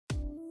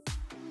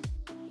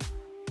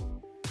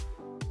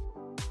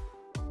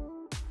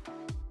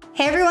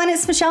Hey everyone,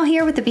 it's Michelle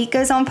here with the Beet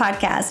Goes On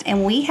podcast,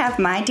 and we have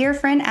my dear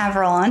friend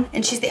Averil on,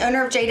 and she's the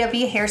owner of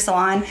JW Hair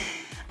Salon.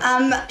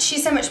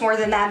 She's so much more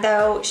than that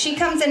though. She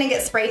comes in and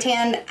gets spray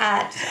tanned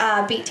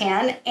at Beet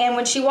Tan, and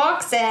when she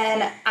walks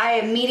in,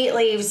 I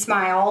immediately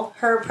smile.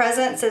 Her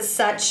presence is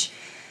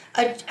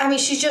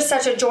she's just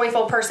such a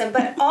joyful person,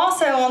 but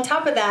also on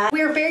top of that,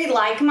 we're very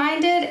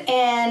like-minded,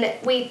 and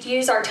we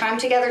use our time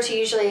together to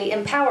usually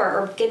empower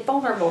or get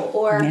vulnerable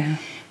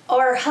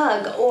or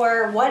hug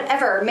or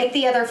whatever, make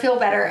the other feel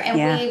better. And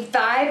we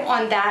vibe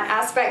on that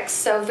aspect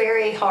so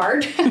very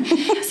hard.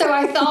 So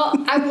I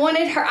thought I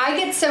wanted her, I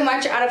get so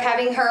much out of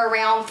having her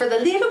around for the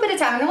little bit of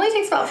time. It only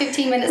takes about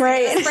 15 minutes to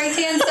get a spray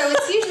tan, so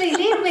it's usually a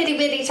little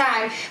bitty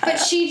time. But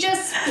she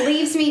just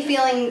leaves me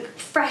feeling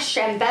fresh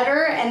and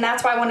better, and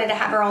that's why I wanted to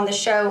have her on the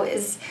show,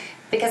 is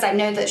because I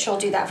know that she'll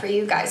do that for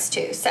you guys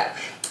too. So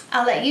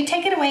I'll let you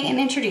take it away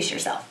and introduce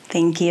yourself.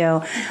 Thank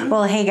you.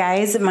 Well, hey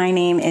guys, my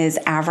name is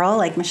Averil,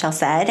 like Michelle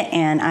said,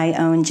 and I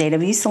own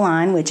JW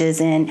Salon, which is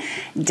in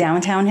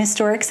downtown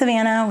historic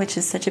Savannah, which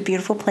is such a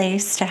beautiful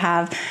place to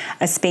have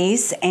a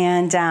space.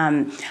 And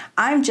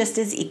I'm just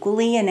as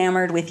equally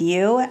enamored with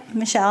you,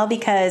 Michelle,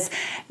 because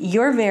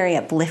you're very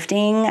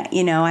uplifting.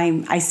 You know,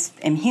 I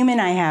am human.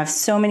 I have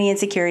so many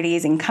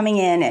insecurities, and coming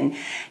in and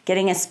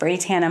getting a spray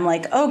tan, I'm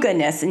like, oh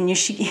goodness. And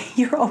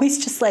you're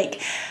always just like,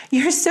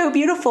 you're so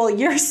beautiful.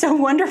 You're so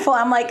wonderful.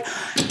 I'm like,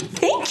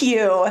 thank you.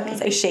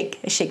 As I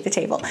shake the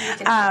table.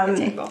 I'm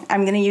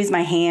going to use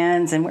my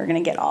hands, and we're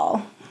going to get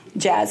all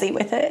jazzy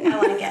with it. I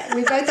like it.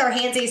 We both are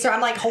handsy, so I'm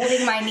like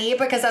holding my knee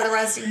because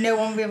otherwise no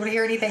one will be able to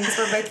hear anything, because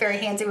we're both very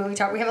handsy when we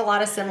talk. We have a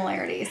lot of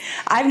similarities.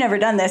 I've never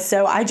done this,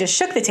 so I just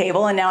shook the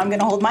table, and now I'm going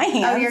to hold my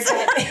hands. Oh, you're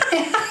good.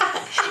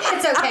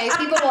 It's okay.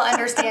 People will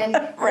understand.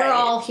 Right. We're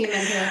all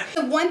human here.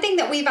 The one thing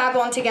that we vibe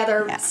on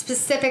together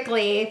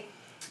specifically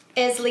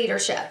is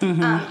leadership.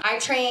 I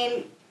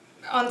train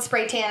on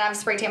spray tan. I have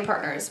spray tan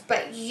partners,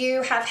 but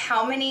you have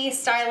how many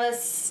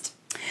stylists?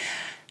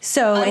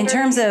 So in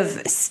terms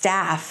of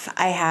staff,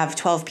 I have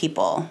 12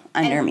 people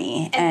under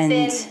me. And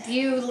then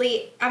you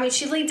lead,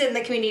 she leads in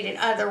the community in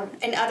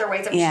other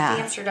ways. She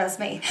damn sure does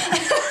me.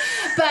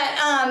 But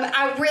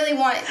I really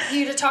want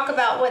you to talk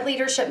about what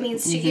leadership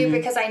means to you,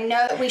 because I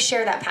know that we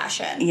share that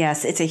passion.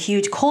 Yes, it's a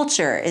huge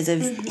culture, is a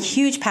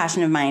huge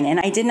passion of mine. And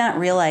I did not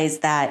realize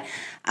that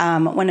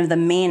one of the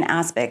main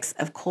aspects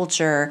of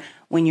culture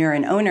when you're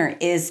an owner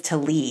is to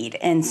lead.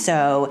 And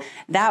so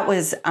that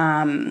was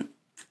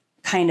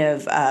kind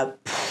of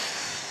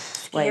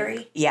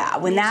scary.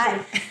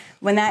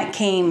 When that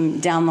came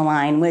down the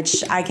line,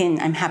 which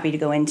I'm happy to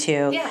go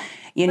into. Yeah.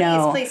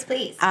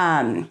 Please.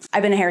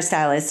 I've been a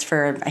hairstylist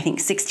for, I think,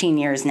 16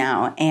 years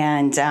now,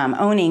 and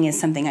owning is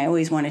something I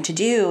always wanted to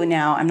do.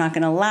 Now, I'm not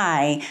going to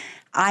lie.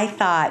 I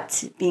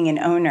thought being an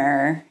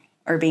owner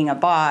or being a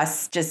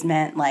boss just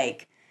meant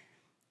like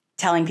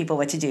telling people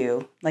what to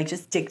do, like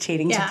just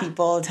dictating to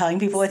people, telling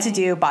people what to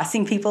do,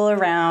 bossing people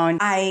around.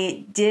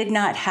 I did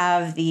not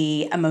have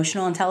the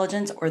emotional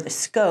intelligence or the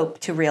scope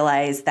to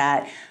realize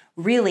that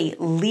really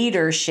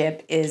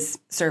leadership is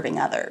serving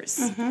others,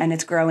 and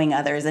it's growing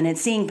others, and it's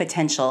seeing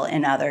potential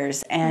in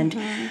others. And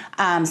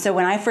so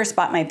when I first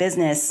bought my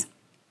business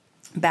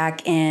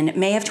back in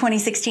May of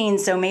 2016,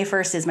 so May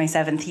 1st is my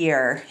 7th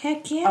year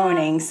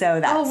owning. So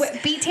that's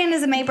Beet Tan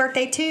is a May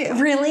birthday too.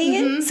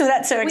 Really? So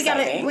that's so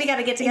exciting. We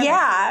gotta get together.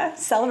 Yeah,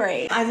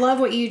 celebrate. I love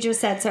what you just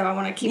said, so I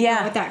want to keep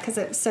going with that because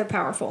it's so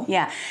powerful.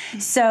 Yeah.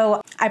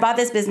 So I bought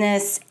this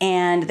business,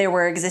 and there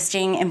were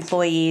existing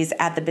employees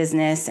at the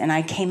business, and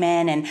I came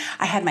in, and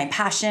I had my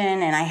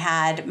passion, and I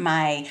had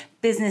my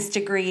business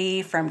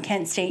degree from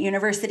Kent State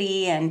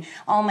University and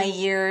all my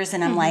years.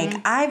 And I'm like,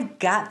 I've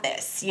got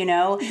this, you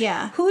know?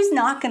 Yeah. Who's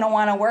not going to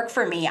want to work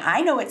for me? I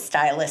know what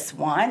stylists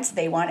want.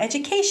 They want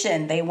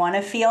education. They want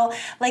to feel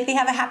like they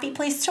have a happy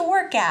place to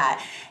work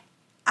at.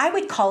 I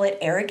would call it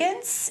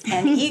arrogance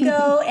and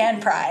ego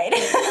and pride,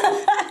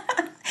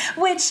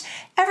 which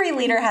every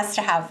leader has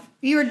to have.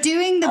 You were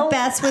doing the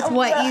best with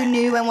what you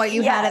knew and what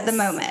you had at the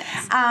moment.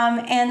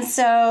 And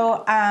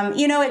so,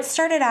 it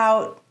started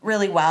out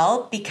really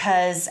well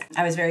because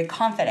I was very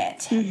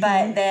confident.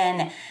 But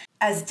then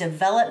as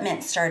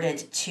development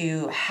started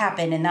to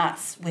happen, and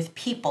that's with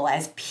people,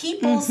 as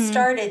people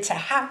started to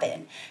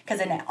happen,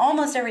 because in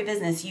almost every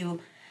business you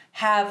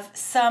have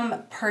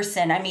some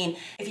person. I mean,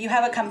 if you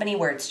have a company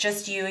where it's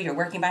just you're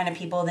working behind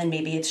people, then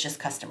maybe it's just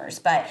customers.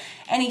 But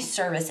any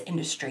service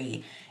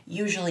industry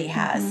usually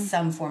has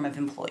some form of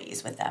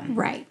employees with them.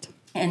 Right.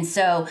 And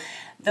so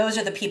those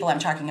are the people I'm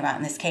talking about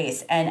in this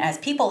case. And as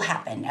people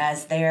happen,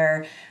 as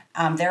their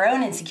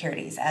own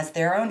insecurities, as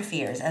their own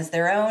fears, as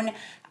their own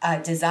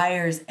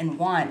desires and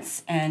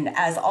wants, and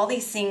as all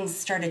these things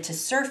started to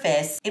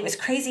surface, it was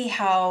crazy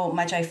how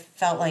much I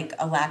felt like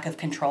a lack of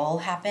control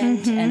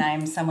happened. And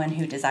I'm someone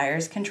who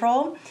desires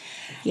control.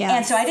 Yes.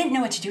 And so I didn't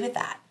know what to do with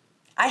that.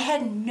 I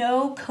had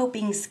no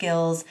coping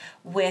skills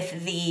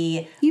with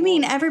the... You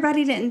mean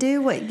everybody didn't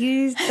do what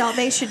you thought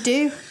they should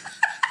do?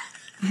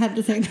 I had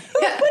to think. Who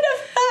would have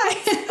thought?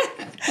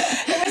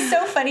 It was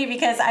so funny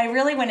because I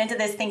really went into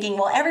this thinking,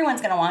 well, everyone's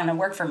going to want to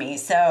work for me.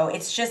 So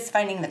it's just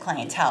finding the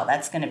clientele.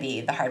 That's going to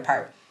be the hard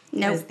part.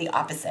 Nope. It was the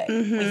opposite.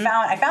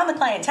 I found the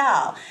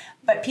clientele,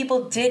 but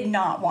people did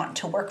not want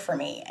to work for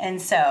me.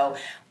 And so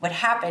what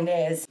happened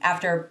is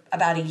after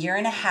about a year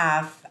and a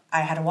half, I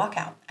had a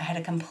walkout. I had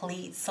a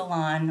complete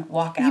salon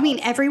walkout. You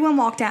mean everyone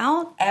walked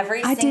out?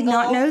 I did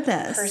not know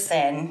this.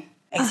 Person,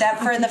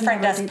 except for the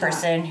front desk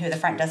person, who the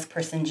front desk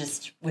person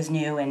just was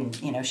new and,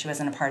 she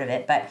wasn't a part of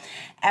it. But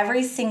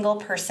every single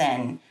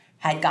person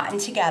had gotten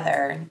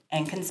together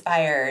and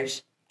conspired,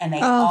 and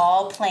they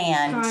all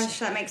planned. Gosh,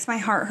 that makes my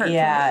heart hurt.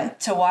 Yeah,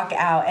 to walk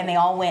out, and they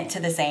all went to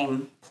the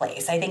same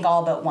place. I think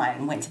all but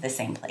one went to the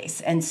same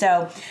place. And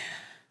so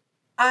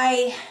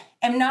I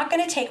am not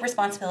going to take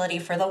responsibility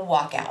for the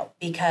walkout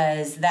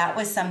because that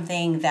was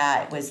something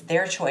that was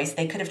their choice.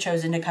 They could have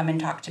chosen to come and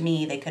talk to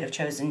me. They could have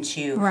chosen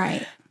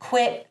to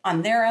quit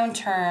on their own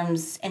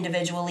terms,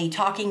 individually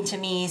talking to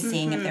me,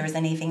 seeing if there was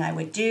anything I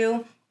would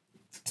do.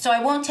 So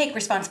I won't take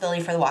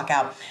responsibility for the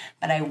walkout,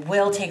 but I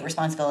will take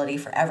responsibility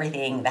for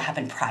everything that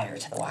happened prior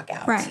to the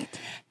walkout. Right.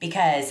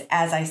 Because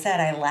as I said,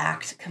 I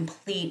lacked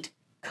complete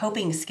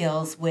coping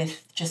skills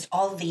with just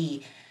all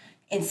the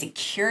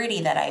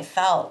insecurity that I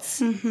felt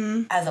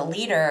as a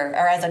leader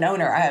or as an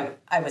owner.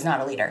 I was not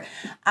a leader.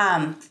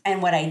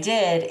 And what I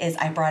did is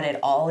I brought it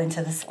all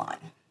into the salon.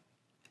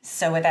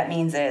 So what that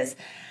means is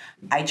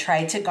I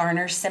tried to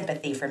garner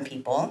sympathy from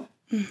people.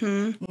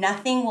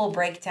 Nothing will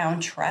break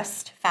down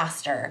trust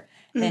faster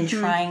than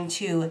trying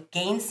to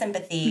gain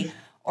sympathy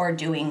or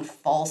doing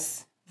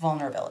false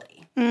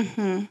vulnerability.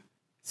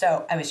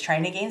 So I was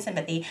trying to gain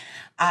sympathy.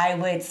 I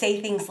would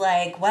say things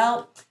like,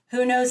 well,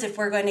 who knows if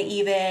we're going to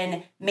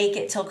even make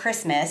it till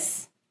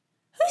Christmas?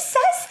 Who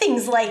says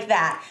things like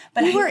that?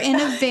 But you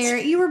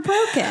were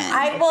broken.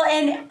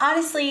 And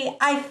honestly,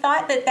 I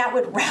thought that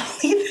would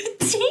rally the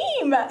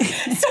team.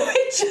 So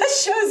it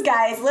just shows,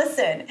 guys,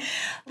 listen,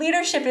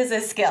 leadership is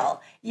a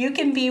skill. You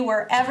can be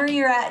wherever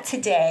you're at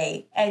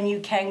today and you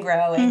can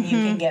grow and you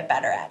can get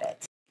better at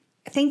it.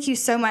 Thank you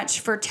so much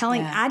for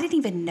telling. I didn't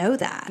even know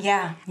that.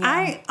 Yeah.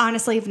 I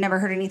honestly have never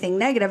heard anything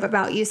negative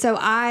about you. So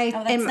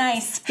that's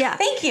nice. Yeah.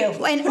 Thank you.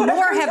 And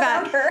nor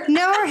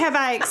have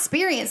I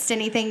experienced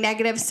anything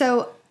negative.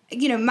 So,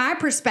 my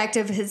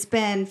perspective has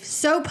been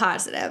so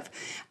positive.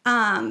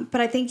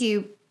 But I think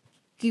you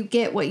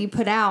get what you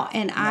put out.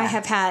 And I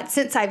have had,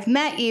 since I've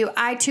met you,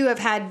 I too have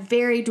had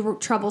very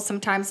trouble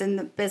sometimes in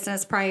the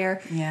business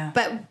prior. Yeah.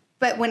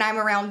 But when I'm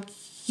around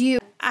you,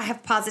 I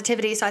have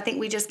positivity, so I think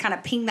we just kind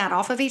of ping that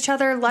off of each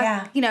other,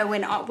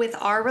 with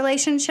our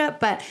relationship.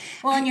 But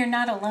and you're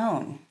not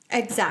alone.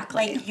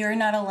 Exactly. Like you're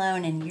not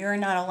alone, and you're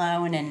not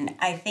alone. And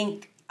I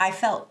think I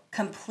felt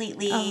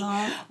completely.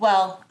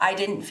 Well, I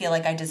didn't feel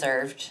like I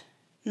deserved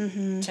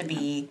to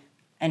be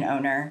an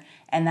owner,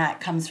 and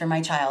that comes from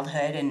my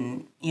childhood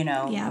and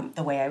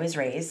the way I was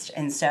raised,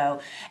 and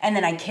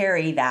then I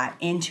carry that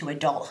into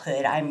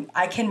adulthood.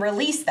 I can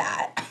release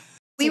that.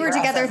 We were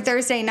together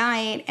Thursday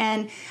night,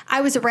 and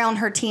I was around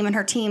her team, and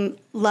her team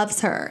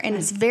loves her and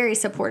is very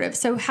supportive.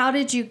 So how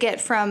did you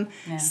get from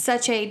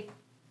such a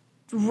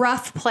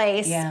rough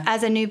place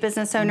as a new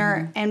business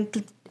owner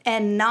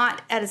and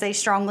not as a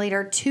strong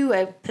leader to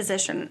a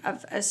position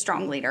of a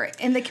strong leader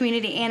in the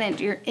community and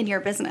in your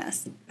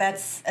business?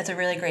 That's a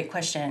really great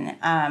question.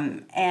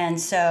 And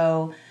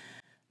so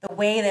the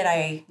way that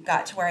I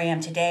got to where I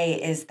am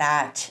today is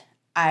that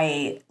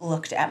I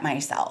looked at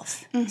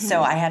myself.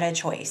 So I had a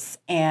choice.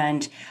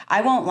 And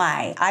I won't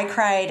lie, I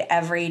cried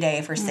every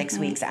day for 6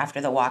 weeks after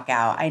the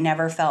walkout. I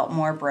never felt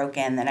more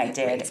broken than I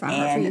did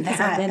in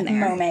that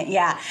moment.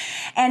 Yeah.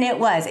 And it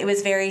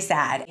was very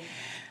sad.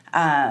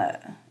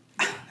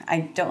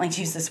 I don't like to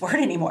use this word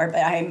anymore,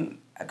 but I'm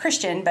a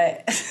Christian,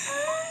 but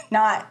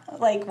not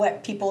like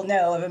what people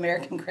know of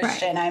American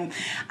Christian. Right.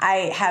 I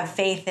have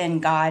faith in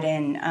God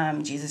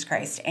and Jesus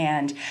Christ.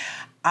 And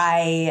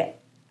I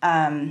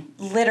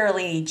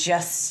literally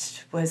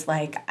just was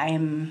like, I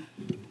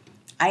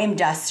am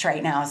dust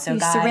right now. So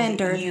God,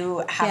 surrendered.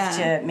 You have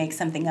to make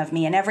something of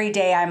me. And every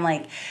day I'm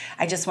like,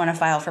 I just want to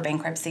file for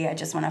bankruptcy. I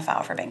just want to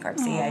file for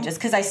bankruptcy.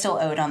 Because I still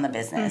owed on the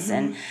business.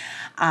 And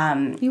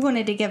you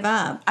wanted to give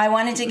up. I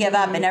wanted to give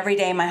up. And every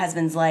day my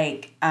husband's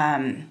like,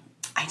 I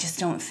just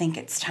don't think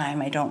it's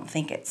time. I don't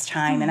think it's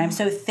time. And I'm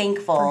so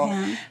thankful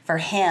for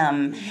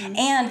him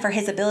and for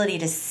his ability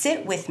to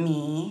sit with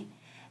me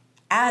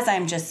as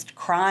I'm just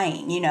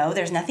crying.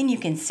 There's nothing you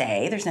can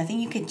say. There's nothing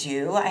you can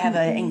do. I have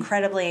an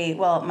incredibly,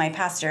 my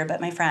pastor,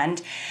 but my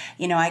friend,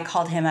 I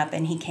called him up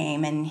and he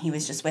came and he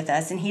was just with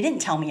us and he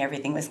didn't tell me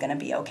everything was going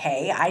to be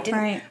okay. I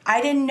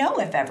didn't know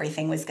if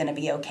everything was going to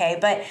be okay,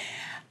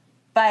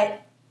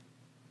 but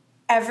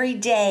every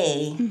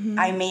day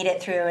I made it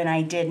through and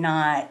I did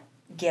not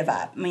give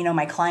up.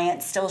 My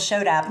clients still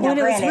showed up. Well,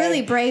 it was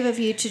really brave of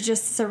you to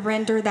just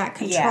surrender that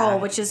control,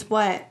 which is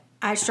what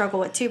I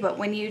struggle with too. But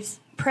when you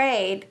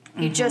prayed,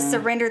 you just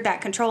surrendered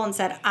that control and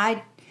said,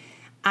 I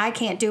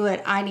can't do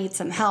it. I need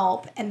some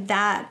help. And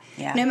that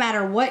no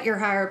matter what your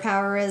higher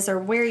power is or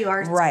where you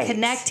are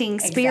connecting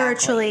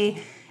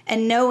spiritually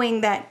and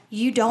knowing that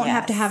you don't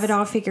have to have it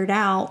all figured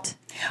out.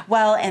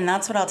 Well, and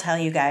that's what I'll tell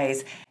you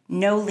guys.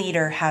 No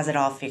leader has it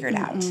all figured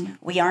out.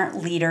 We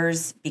aren't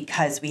leaders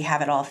because we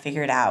have it all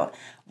figured out.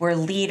 We're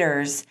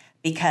leaders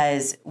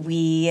because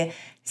we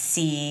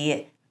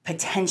see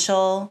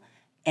potential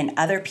in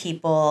other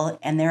people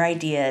and their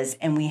ideas,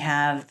 and we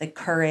have the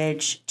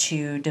courage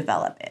to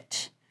develop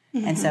it.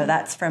 And so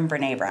that's from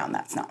Brene Brown.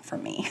 That's not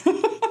from me.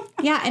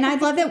 Yeah, and I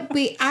love that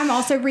I'm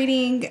also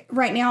reading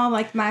right now,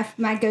 like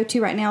my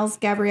go-to right now is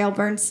Gabrielle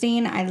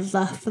Bernstein. I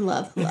love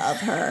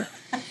her.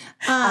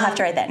 I'll have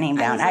to write that name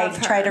down. I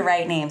try to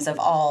write names of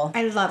all.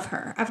 I love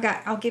her. I've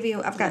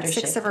got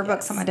 6 of her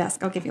books on my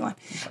desk. I'll give you one.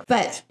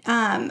 But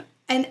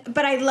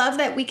I love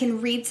that we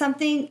can read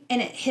something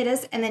and it hit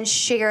us and then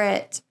share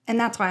it. And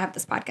that's why I have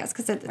this podcast,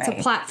 because it's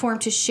a platform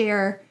to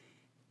share,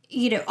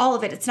 all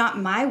of it. It's not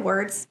my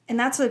words. And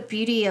that's the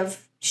beauty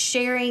of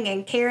sharing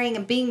and caring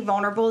and being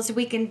vulnerable, is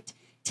we can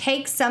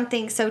take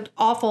something so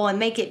awful and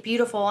make it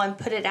beautiful and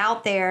put it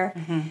out there.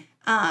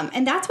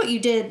 And that's what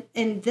you did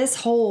in this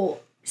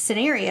whole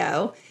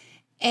scenario.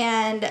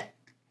 And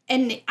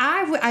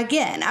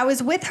I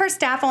was with her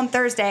staff on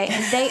Thursday,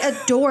 and they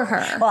adore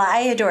her. Well,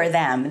 I adore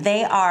them. They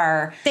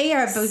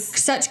have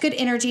such good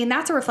energy, and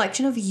that's a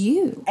reflection of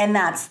you. And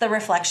that's the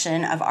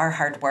reflection of our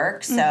hard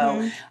work.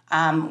 So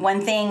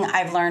one thing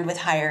I've learned with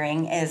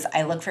hiring is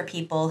I look for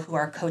people who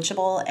are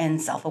coachable and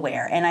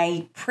self-aware. And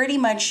I pretty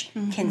much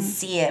can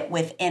see it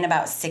within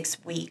about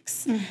 6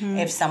 weeks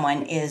if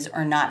someone is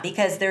or not,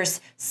 because there's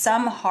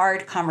some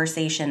hard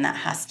conversation that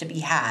has to be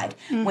had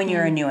when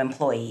you're a new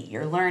employee.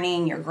 You're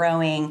learning, you're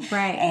growing.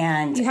 Right.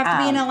 And you have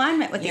to be in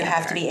alignment with you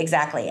have to be,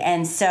 exactly.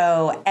 And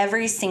so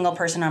every single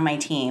person on my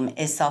team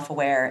is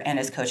self-aware and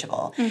is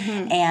coachable.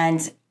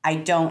 And I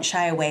don't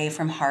shy away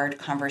from hard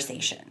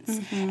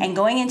conversations. And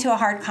going into a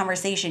hard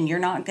conversation, you're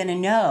not going to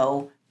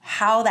know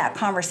how that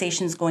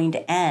conversation is going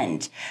to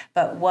end.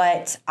 But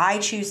what I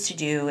choose to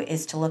do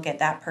is to look at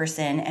that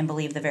person and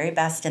believe the very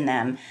best in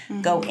them,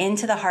 go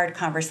into the hard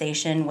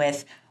conversation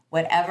with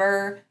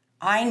whatever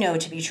I know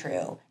to be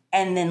true,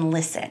 and then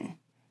listen.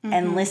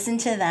 And listen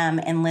to them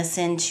and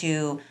listen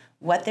to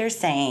what they're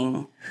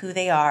saying, who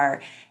they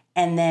are.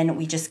 And then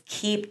we just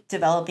keep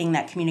developing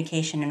that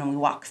communication, and we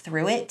walk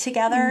through it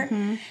together.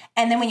 And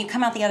then when you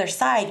come out the other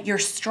side, you're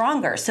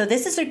stronger. So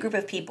this is a group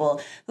of people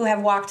who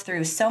have walked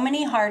through so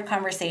many hard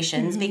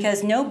conversations,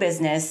 because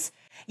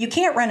you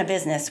can't run a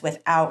business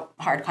without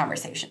hard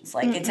conversations.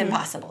 Like it's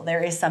impossible.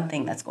 There is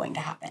something that's going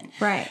to happen.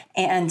 Right.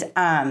 And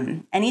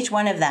each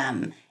one of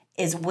them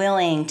is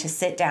willing to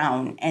sit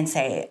down and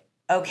say,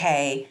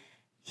 okay,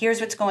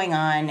 here's what's going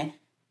on.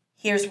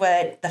 Here's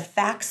what the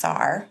facts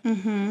are.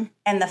 And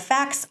the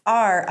facts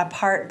are a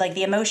part, like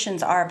the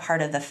emotions are a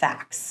part of the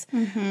facts.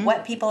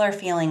 What people are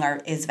feeling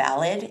is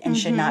valid and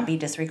should not be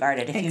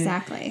disregarded.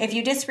 If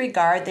you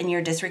disregard, then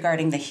you're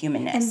disregarding the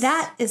humanness. And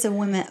that is a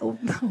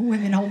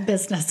women-owned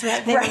business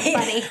right there,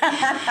 buddy.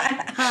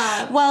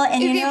 Well,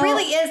 and it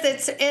really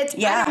is. It's.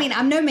 Yeah. I mean,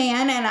 I'm no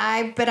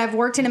man, but I've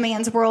worked in a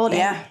man's world.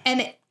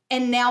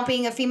 And now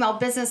being a female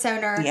business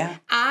owner,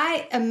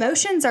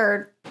 emotions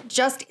are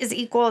just as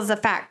equal as the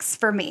facts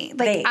for me.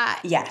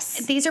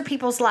 These are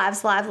people's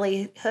lives,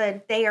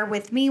 livelihood. They are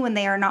with me when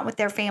they are not with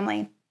their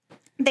family.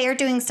 They are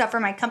doing stuff for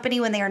my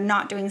company when they are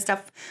not doing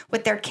stuff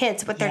with their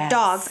kids, with their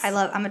dogs.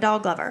 I'm a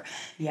dog lover.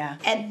 Yeah.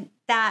 And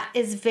that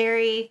is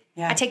I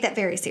take that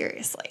very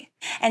seriously.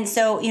 And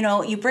so,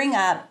 you bring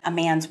up a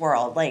man's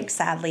world. Like,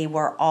 sadly,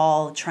 we're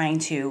all trying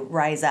to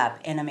rise up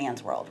in a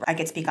man's world. I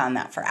could speak on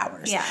that for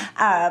hours. Yeah.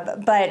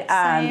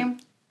 Same.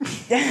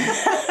 This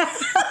is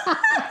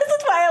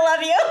why I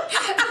love you.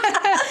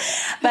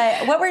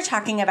 But what we're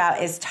talking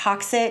about is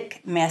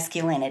toxic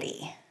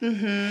masculinity.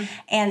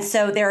 And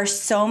so there are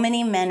so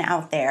many men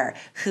out there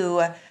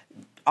who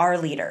are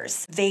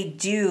leaders. They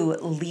do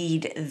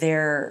lead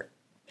their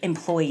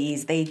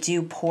employees. They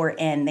do pour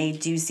in. They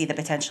do see the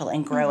potential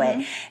and grow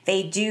it.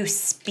 They do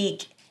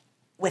speak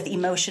with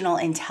emotional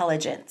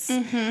intelligence.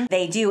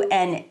 They do.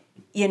 And,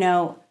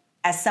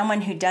 as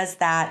someone who does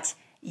that,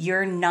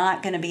 you're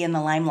not going to be in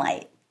the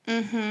limelight.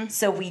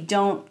 So we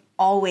don't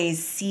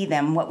always see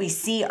them. What we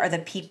see are the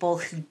people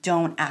who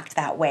don't act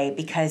that way,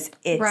 because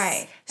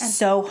it's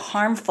so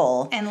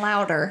harmful. And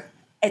louder.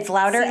 It's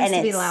louder, and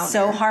it's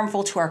so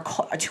harmful to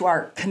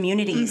our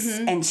communities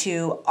and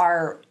to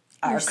our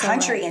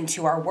country and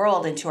to our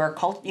world and to our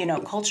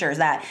cultures,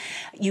 that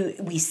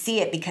we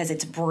see it because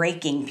it's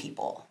breaking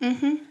people.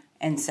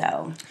 And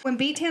so when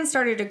B10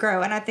 started to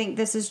grow, and I think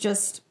this is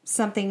just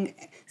something,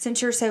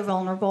 since you're so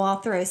vulnerable,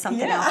 I'll throw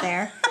something out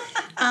there.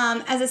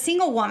 As a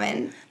single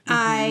woman,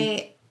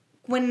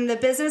 when the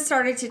business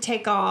started to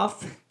take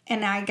off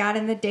and I got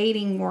in the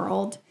dating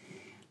world,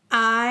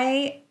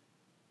 I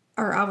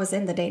was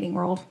in the dating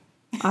world.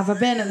 I've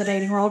been in the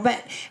dating world,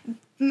 but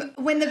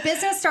when the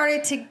business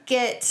started to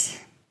get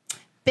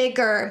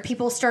bigger and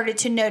people started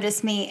to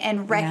notice me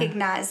and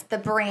recognize the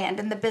brand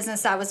and the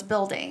business I was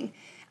building,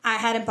 I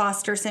had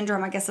imposter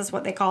syndrome, I guess that's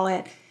what they call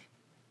it.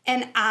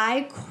 And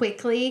I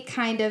quickly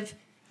kind of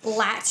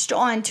latched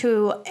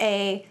onto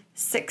a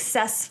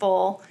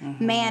successful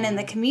man in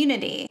the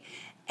community.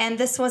 And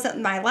this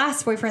wasn't my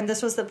last boyfriend.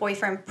 This was the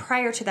boyfriend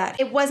prior to that.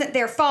 It wasn't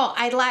their fault.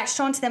 I latched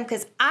onto them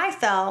because I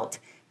felt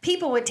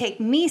people would take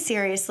me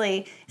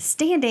seriously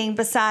standing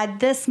beside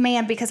this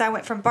man because I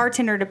went from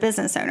bartender to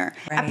business owner.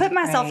 I put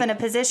myself in a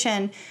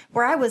position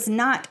where I was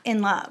not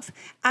in love.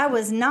 I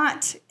was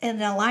not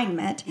in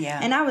alignment.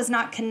 And I was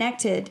not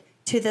connected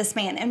to this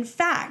man. In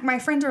fact, my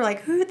friends were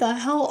like, who the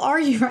hell are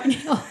you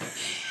right now?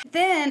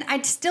 Then I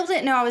still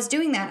didn't know I was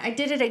doing that. I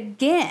did it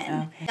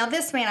again. Okay. Now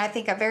this man I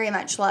think I very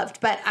much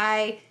loved, but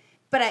I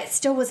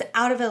still was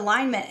out of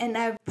alignment. And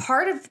a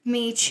part of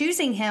me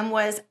choosing him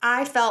was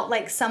I felt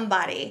like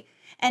somebody.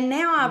 And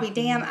now I'll be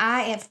damned,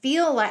 I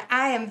feel like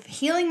I am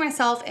healing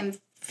myself and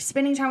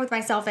spending time with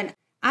myself. And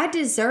I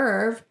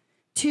deserve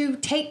to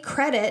take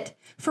credit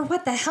for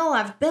what the hell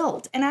I've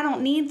built. And I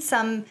don't need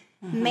some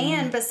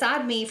man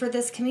beside me for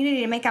this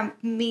community to make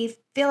me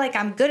feel like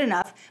I'm good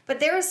enough. But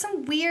there was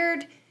some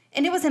weird...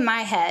 And it was in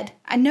my head.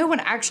 No one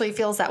actually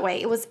feels that way.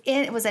 It was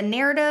a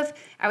narrative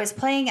I was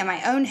playing in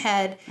my own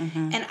head,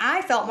 and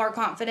I felt more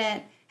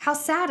confident. How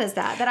sad is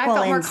that? That I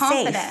felt more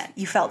confident. Safe.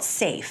 You felt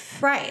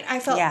safe. Right. I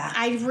felt,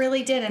 I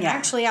really did. And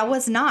actually I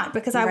was not,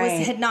 because I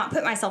had not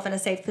put myself in a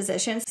safe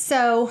position.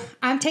 So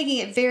I'm taking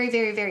it very,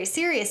 very, very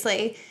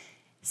seriously.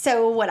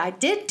 So what I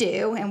did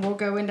do, and we'll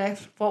go into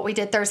what we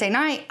did Thursday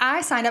night,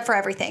 I signed up for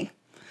everything.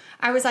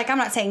 I was like, I'm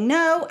not saying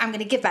no. I'm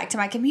going to give back to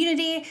my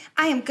community.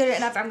 I am good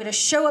enough. I'm going to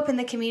show up in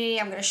the community.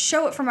 I'm going to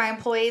show up for my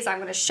employees. I'm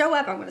going to show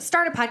up. I'm going to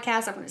start a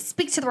podcast. I'm going to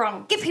speak to the world. I'm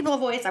going to give people a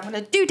voice. I'm going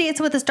to do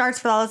Dancing with the Stars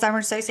for the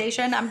Alzheimer's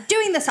Association. I'm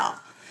doing this all.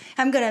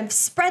 I'm going to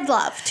spread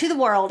love to the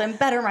world and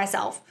better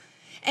myself.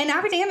 And I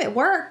mean, damn, it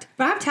worked,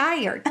 but I'm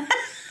tired.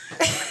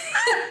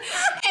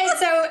 And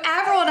so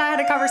Averil and I had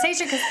a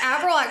conversation because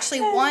Averil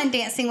actually won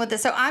Dancing with the...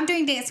 So I'm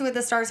doing Dancing with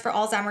the Stars for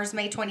Alzheimer's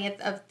May 20th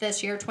of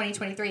this year,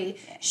 2023.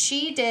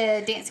 She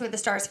did Dancing with the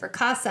Stars for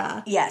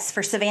CASA. Yes,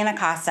 for Savannah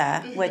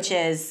CASA, which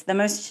is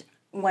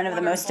one of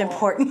the most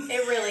important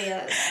it really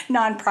is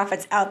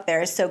nonprofits out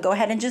there. So go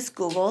ahead and just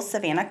Google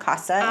Savannah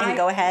CASA and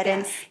go ahead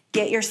and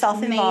get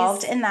yourself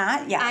involved in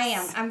that. Yes. I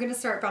am. I'm going to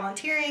start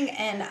volunteering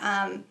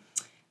and...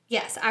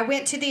 Yes, I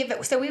went to the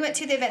event. So we went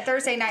to the event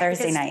Thursday night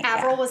because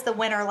Averil was the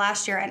winner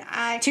last year,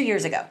 and 2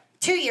 years ago.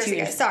 2 years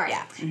ago. Sorry,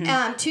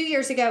 yeah. 2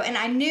 years ago, and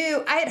I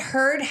had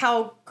heard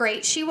how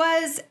great she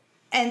was,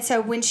 and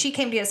so when she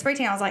came to get a spray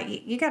tan, I was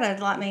like, you got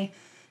to let me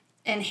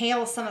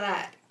inhale some of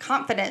that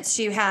confidence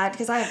you had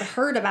because I have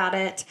heard about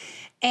it,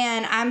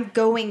 and I'm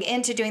going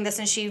into doing this,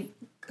 and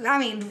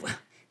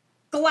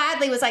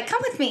gladly was like, come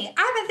with me.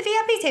 I'm at the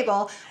VIP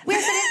table. We're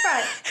sitting in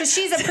front. Because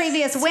she's a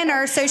previous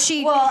winner, so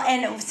she... Well,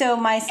 and so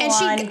my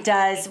salon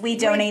we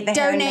donate the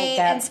hair and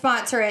makeup. And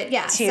sponsor it,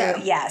 yeah.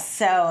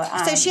 So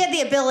she had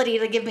the ability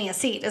to give me a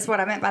seat, is what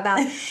I meant by that.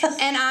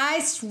 And I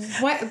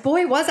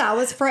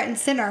was front and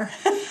center.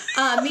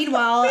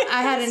 Meanwhile,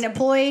 I had an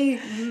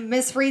employee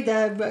misread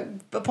the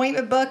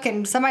appointment book,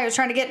 and somebody was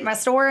trying to get in my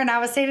store, and I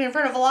was standing in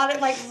front of a lot of,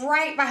 like,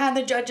 right behind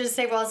the judge's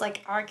table. I was like,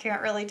 I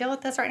can't really deal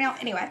with this right now.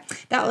 Anyway,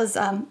 that was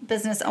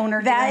business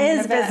owner. That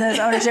is business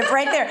ownership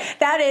right there.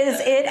 That is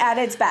it at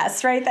its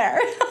best right there.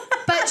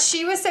 But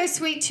she was so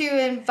sweet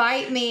to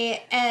invite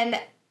me, and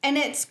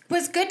it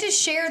was good to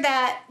share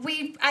that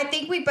I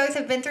think we both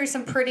have been through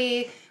some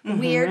pretty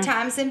weird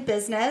times in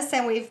business,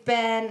 and we've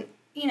been,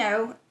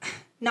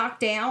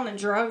 knocked down and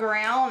drug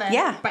around,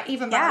 and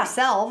by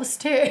ourselves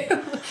too.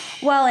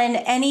 Well, and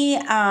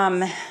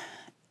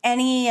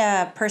any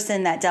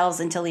person that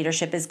delves into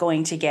leadership is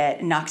going to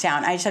get knocked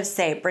down. I just have to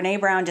say, Brene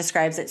Brown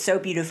describes it so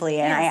beautifully,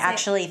 and I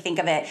actually think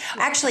of it.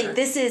 Actually,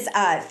 this is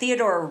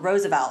Theodore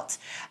Roosevelt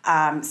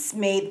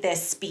made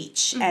this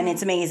speech, and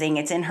it's amazing.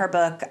 It's in her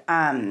book,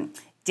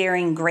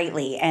 Daring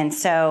Greatly. And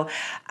so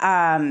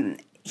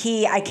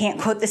I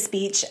can't quote the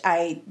speech.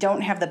 I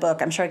don't have the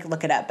book. I'm sure I could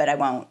look it up, but I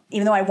won't,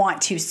 even though I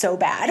want to so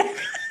bad.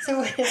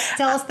 So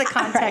tell us the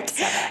context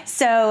of it.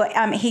 So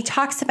he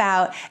talks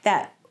about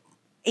that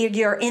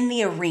you're in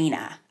the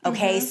arena,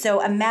 okay?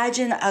 So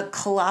imagine a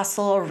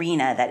colossal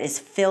arena that is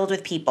filled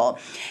with people,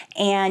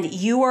 and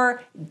you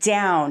are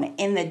down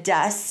in the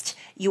dust.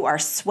 You are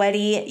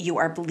sweaty. You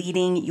are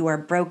bleeding. You are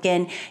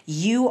broken.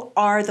 You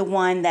are the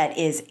one that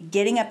is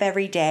getting up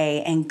every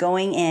day and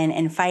going in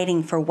and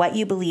fighting for what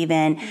you believe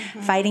in,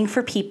 fighting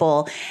for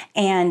people,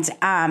 and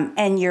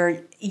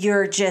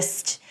you're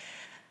just...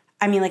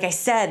 I mean, like I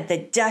said, the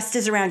dust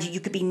is around you. You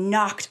could be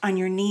knocked on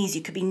your knees.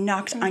 You could be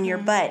knocked on your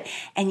butt,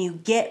 and you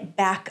get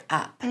back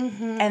up.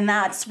 And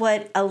that's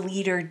what a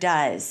leader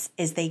does,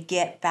 is they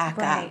get back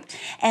up.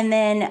 And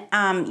then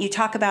you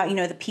talk about,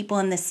 the people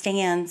in the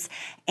stands,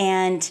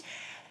 and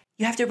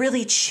you have to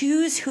really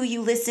choose who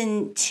you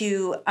listen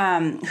to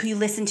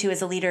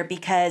as a leader,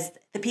 because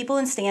the people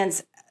in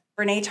stands,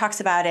 Brene talks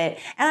about it,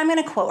 and I'm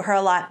going to quote her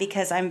a lot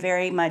because I'm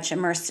very much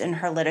immersed in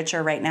her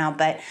literature right now,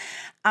 but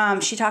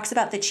she talks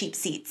about the cheap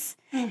seats.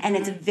 And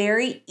it's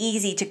very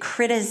easy to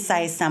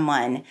criticize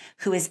someone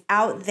who is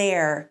out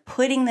there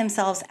putting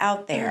themselves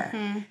out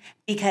there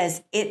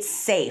because it's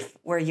safe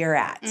where you're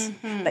at.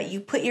 But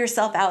you put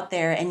yourself out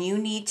there and you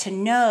need to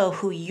know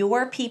who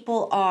your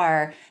people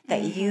are,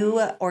 that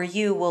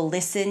you will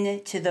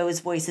listen to those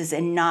voices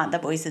and not the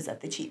voices of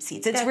the cheap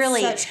seats. It's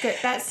really such good.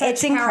 That's such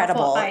it's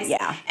incredible. Advice.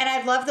 Yeah. And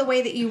I love the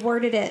way that you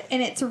worded it.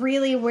 And it's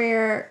really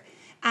where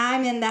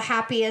I'm in the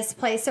happiest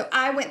place. So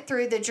I went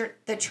through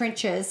the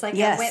trenches. Like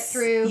I went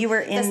through you were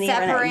in the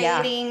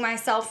separating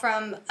myself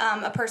from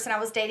a person I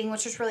was dating,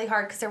 which was really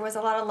hard because there was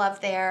a lot of love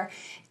there,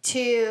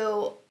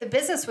 to the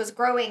business was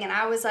growing. And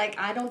I was like,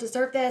 I don't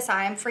deserve this.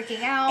 I am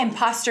freaking out.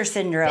 Imposter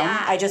syndrome.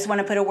 Bad. I just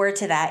want to put a word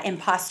to that.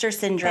 Imposter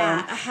syndrome.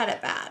 Bad. I had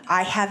it bad.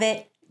 I have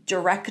it.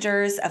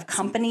 Directors of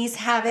companies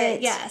have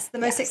it. Yes. The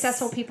most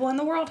successful people in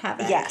the world have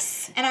it.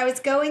 Yes. And I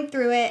was going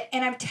through it,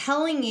 and I'm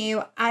telling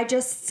you, I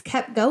just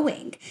kept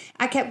going.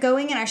 I kept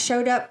going, and I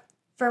showed up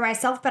for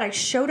myself, but I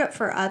showed up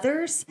for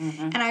others,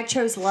 and I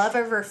chose love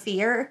over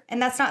fear.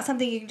 And that's not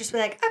something you can just be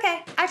like,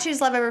 okay, I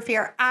choose love over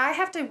fear. I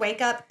have to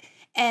wake up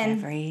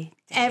and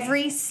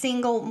every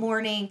single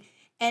morning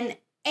and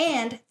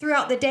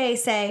throughout the day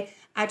say,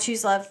 I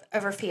choose love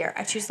over fear.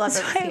 I choose love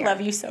over fear. I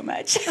love you so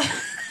much.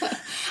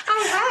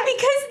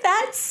 Because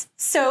that's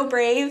so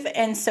brave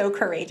and so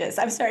courageous.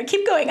 I'm sorry.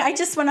 Keep going. I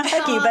just want to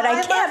hug you, but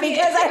I can't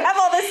because I have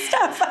all this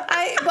stuff.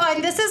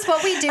 And this is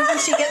what we do when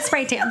she gets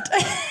spray tanned.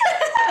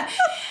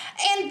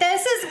 And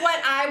this is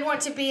what I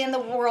want to be in the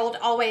world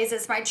always.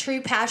 It's my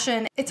true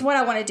passion. It's what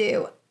I want to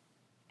do.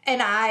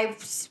 And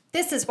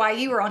this is why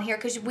you were on here,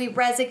 because we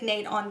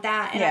resonate on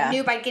that. And I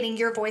knew by getting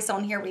your voice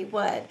on here, we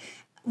would.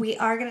 We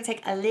are going to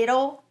take a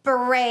little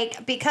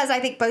break because I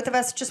think both of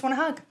us just want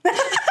to hug.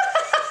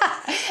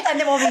 And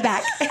then we'll be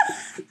back.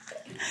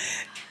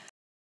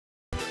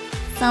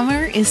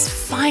 Summer is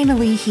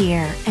finally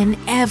here, and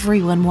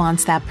everyone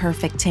wants that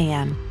perfect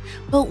tan.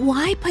 But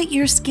why put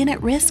your skin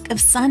at risk of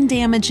sun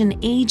damage and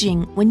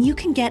aging when you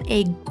can get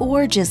a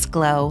gorgeous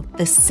glow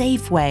the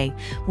safe way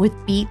with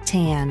Beet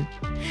Tan?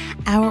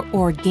 Our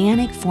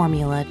organic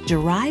formula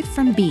derived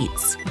from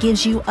beets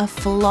gives you a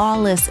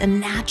flawless and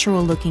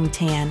natural-looking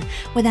tan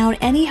without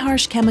any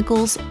harsh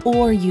chemicals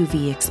or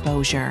UV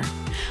exposure.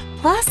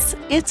 Plus,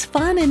 it's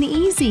fun and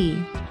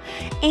easy.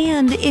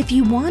 And if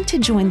you want to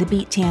join the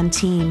Beet Tan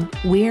team,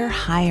 we're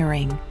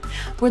hiring.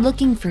 We're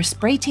looking for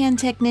spray tan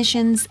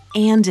technicians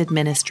and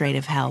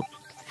administrative help.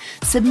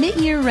 Submit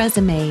your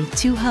resume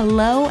to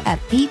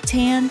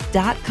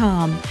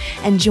hello@beettan.com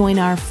and join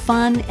our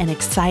fun and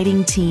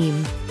exciting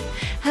team.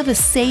 Have a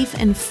safe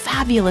and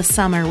fabulous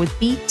summer with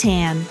Beet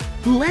Tan.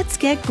 Let's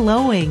get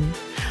glowing.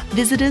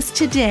 Visit us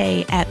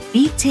today at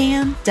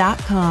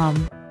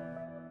beettan.com.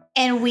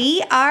 And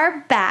we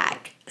are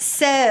back.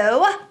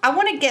 So I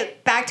want to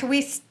get back to,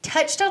 we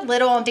touched a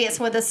little on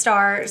Dancing with the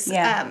Stars.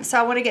 Yeah. So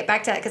I want to get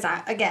back to that because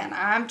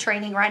I'm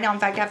training right now. In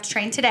fact, I have to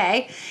train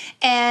today.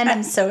 And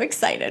I'm so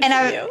excited and for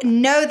I you.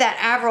 know that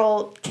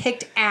Averil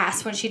kicked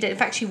ass when she did. In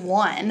fact, she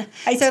won.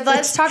 So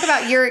let's talk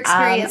about your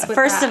experience with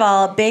First that. of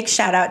all, big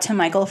shout out to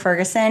Michael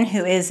Ferguson,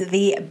 who is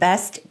the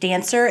best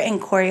dancer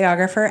and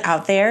choreographer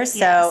out there.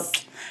 So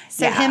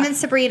him and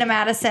Sabrina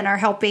Madison are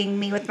helping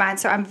me with mine.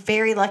 So I'm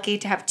very lucky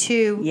to have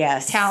two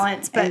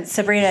talents. But and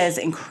Sabrina is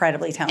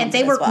incrutely talented, and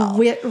they work well.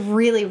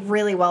 really,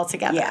 really well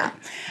together. Yeah.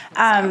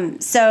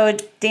 So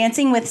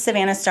Dancing with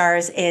Savannah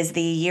Stars is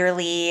the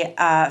yearly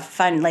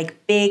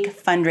big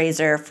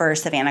fundraiser for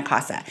Savannah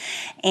Casa,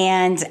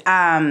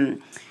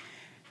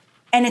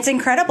 and it's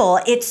incredible.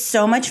 It's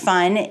so much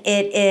fun.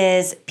 It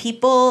is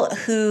people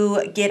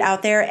who get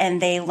out there and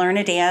they learn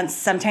a dance.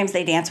 Sometimes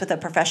they dance with a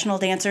professional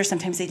dancer.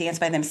 Sometimes they dance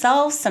by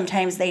themselves.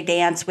 Sometimes they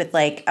dance with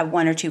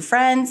one or two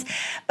friends.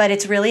 But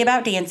it's really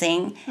about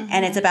dancing,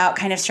 and it's about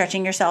kind of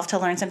stretching yourself to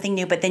learn something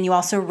new. But then you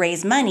also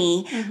raise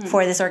money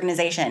for this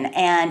organization.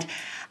 And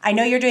I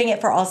know you're doing it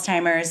for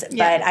Alzheimer's,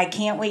 but I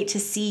can't wait to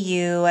see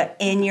you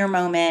in your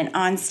moment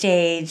on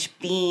stage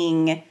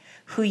being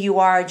who you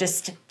are,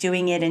 just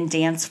doing it in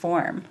dance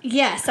form.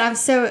 Yes, and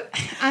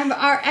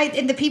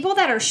the people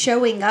that are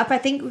showing up, I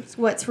think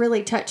what's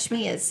really touched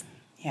me is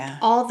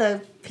all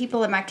the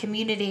people in my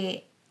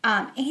community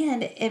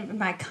and in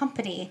my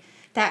company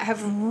that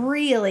have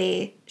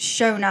really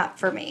shown up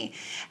for me.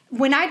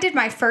 When I did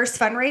my first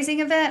fundraising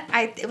event,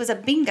 it was a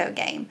bingo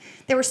game.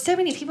 There were so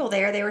many people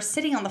there. They were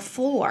sitting on the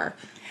floor.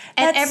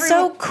 And That's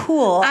so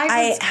cool.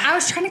 I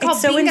was trying to call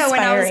so bingo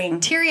inspiring. and I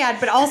was teary-eyed,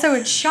 but also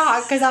in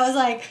shock because I was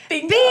like,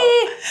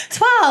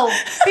 B12.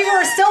 People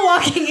were still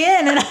walking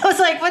in, and I was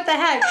like, what the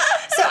heck?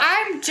 So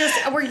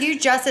were you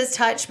just as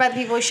touched by the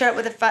people who showed up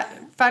with the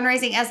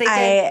fundraising as they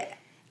did?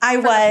 I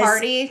was. The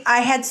party? I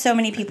had so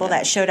many people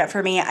that showed up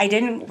for me. I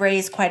didn't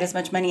raise quite as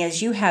much money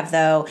as you have,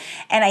 though.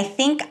 And I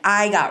think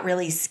I got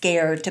really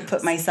scared to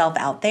put myself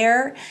out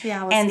there.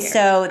 Yeah, I was and scared.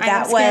 so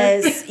that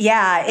was,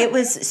 it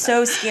was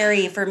so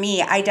scary for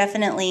me. I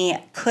definitely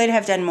could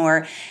have done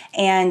more.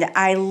 And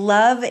I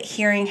love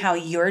hearing how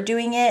you're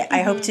doing it.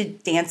 I hope to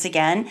dance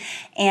again.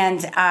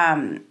 And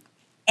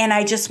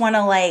I just want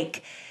to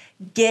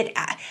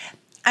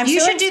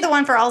You should do the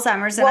one for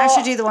Alzheimer's, and I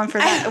should do the one for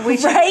that.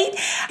 Right?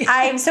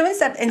 I'm so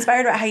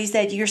inspired about how you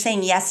said you're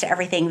saying yes to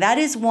everything. That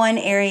is one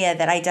area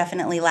that I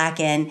definitely lack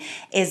in,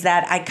 is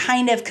that I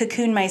kind of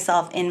cocoon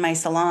myself in my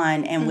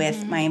salon and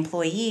with my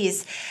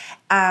employees,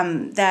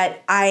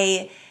 that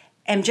I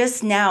am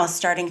just now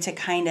starting to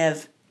kind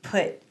of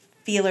put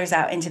feelers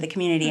out into the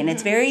community. And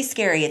it's very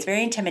scary. It's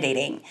very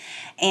intimidating.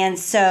 And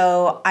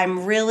so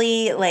I'm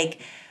really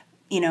like,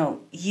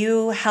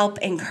 you help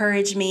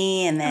encourage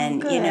me, and then,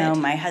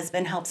 my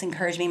husband helps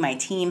encourage me, my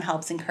team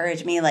helps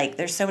encourage me. Like,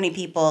 there's so many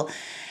people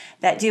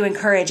that do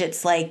encourage.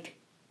 It's like,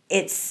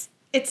 it's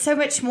so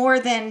much more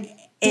than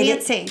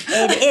dancing.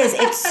 It is.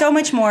 It's so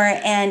much more.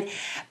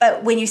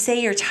 But when you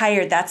say you're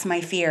tired, that's my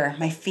fear.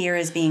 My fear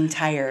is being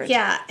tired.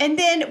 Yeah. And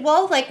then,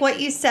 like what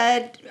you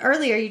said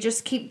earlier, you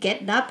just keep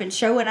getting up and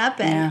showing up.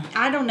 And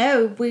I don't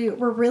know, we're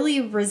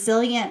really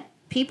resilient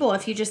people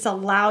if you just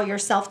allow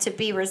yourself to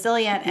be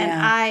resilient. And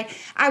I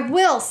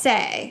will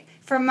say,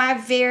 from my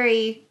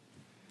very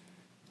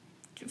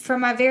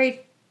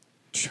traumatic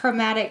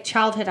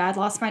childhood, I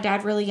lost my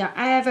dad really young.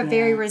 I have a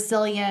very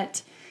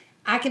resilient,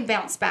 I can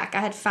bounce back. I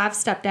had 5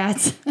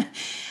 stepdads.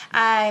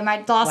 I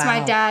lost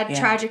my dad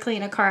tragically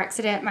in a car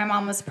accident. My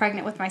mom was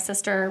pregnant with my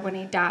sister when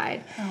he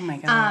died. Oh my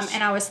gosh.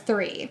 And I was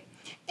 3.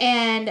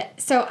 And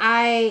so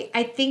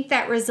I think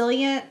that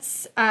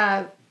resilience,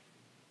 I'm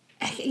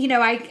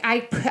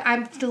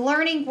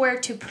learning where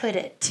to put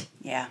it.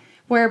 Yeah.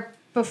 Where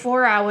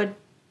before I would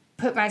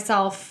put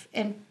myself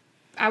in,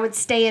 I would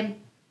stay in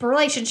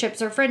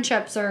relationships or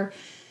friendships or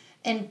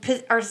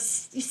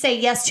say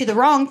yes to the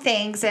wrong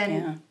things,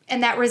 and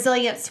that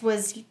resilience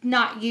was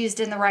not used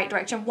in the right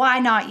direction. Why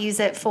not use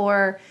it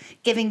for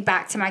giving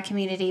back to my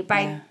community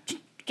by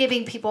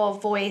giving people a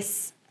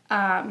voice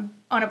on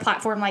a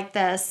platform like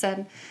this?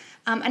 And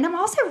I'm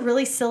also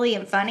really silly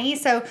and funny.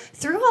 So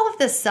through all of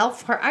this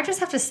self-work, I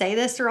just have to say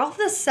this, through all of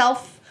this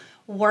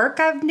self-work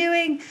I'm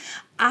doing,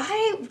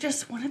 I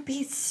just want to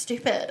be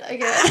stupid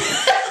again.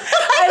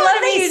 I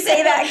love that you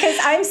say that, because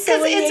I'm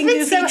silly and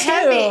goofy so too.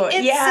 Heavy.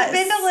 It's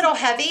been a little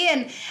heavy,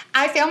 and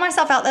I found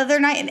myself out the other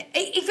night, and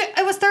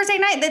it was Thursday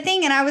night, the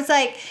thing, and I was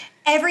like,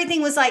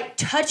 everything was like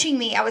touching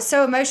me. I was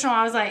so emotional.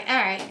 I was like, all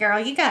right,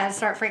 girl, you got to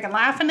start freaking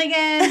laughing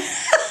again.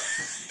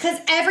 Because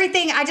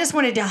everything, I just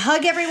wanted to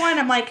hug everyone.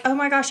 I'm like, oh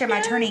my gosh, am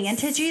I turning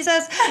into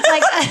Jesus?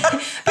 Like,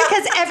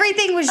 because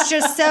everything was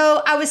just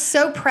I was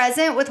so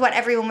present with what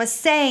everyone was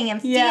saying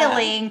and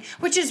feeling,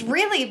 which is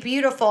really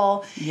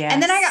beautiful. Yes.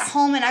 And then I got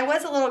home and I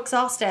was a little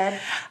exhausted.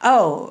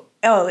 Oh,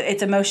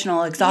 it's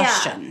emotional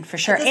exhaustion for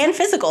sure, and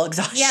physical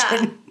exhaustion.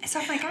 Yeah. So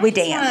I'm like, I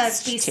just want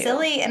to be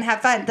silly and have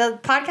fun. The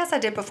podcast I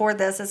did before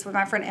this is with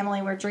my friend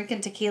Emily. We're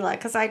drinking tequila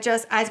because I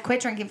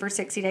quit drinking for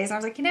 60 days. And I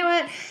was like, you know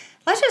what?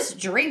 Let's just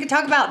drink and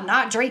talk about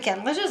not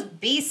drinking. Let's just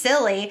be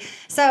silly.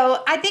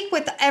 So I think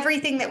with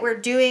everything that we're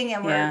doing,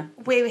 and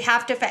we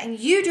have to, and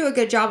you do a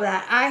good job of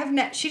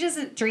that. She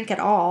doesn't drink at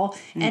all,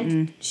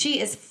 and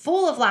she is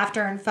full of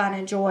laughter and fun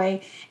and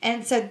joy.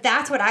 And so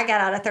that's what I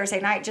got out of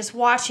Thursday night, just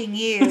watching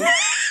you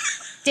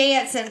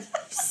dance and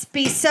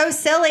be so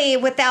silly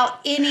without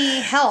any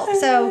help.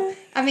 So,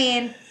 I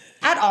mean,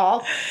 at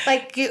all.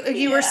 Like,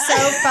 you were so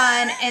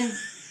fun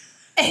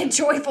and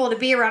joyful to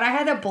be around. I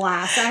had a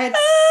blast. I had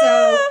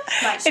so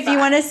much fun. If you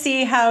want to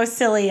see how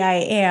silly I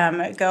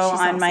am, go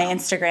on my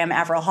Instagram,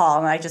 Averil Hull,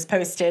 and I just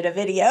posted a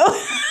video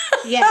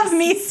of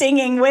me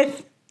singing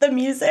with the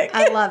music.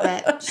 I love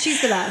it.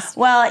 She's the best.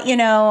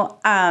 Well,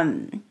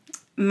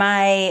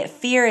 my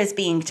fear is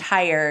being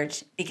tired,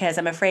 because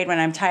I'm afraid when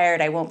I'm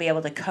tired, I won't be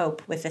able to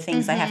cope with the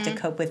things I have to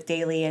cope with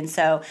daily. And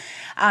so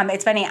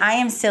it's funny, I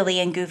am silly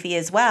and goofy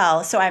as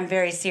well. So I'm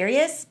very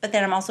serious, but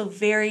then I'm also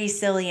very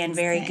silly and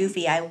very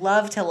goofy. I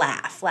love to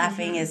laugh.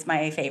 Laughing is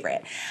my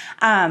favorite.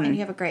 And you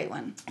have a great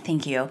one.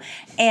 Thank you.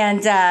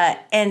 And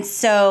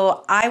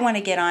so I want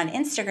to get on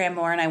Instagram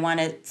more, and I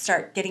want to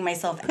start getting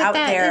myself out there. Put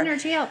that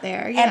energy out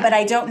there. Yeah. But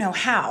I don't know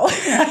how.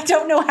 I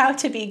don't know how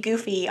to be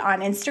goofy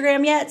on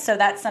Instagram yet. So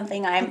that's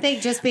something I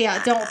think just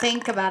don't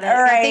think about it.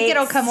 Right. I think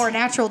it'll come more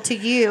natural to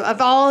you.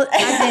 Of all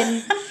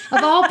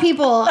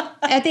people,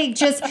 I think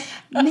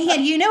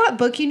you know what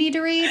book you need to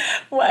read?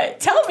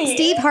 What? Tell me.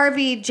 Steve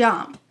Harvey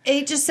Jump.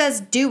 It just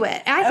says do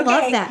it. I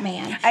love that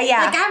man. Like,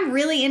 I'm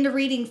really into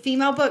reading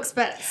female books,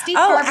 but Steve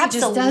Harvey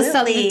just does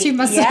something to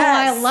my soul.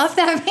 I love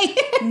that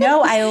man.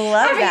 No, I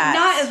love that.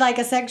 Not in like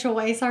a sexual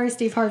way. Sorry,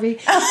 Steve Harvey.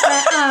 But,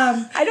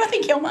 I don't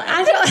think he'll mind.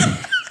 I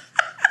don't.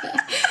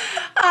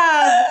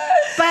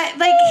 But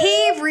like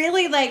he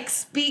really like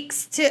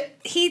speaks to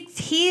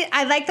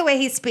I like the way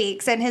he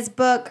speaks, and his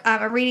book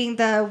I'm reading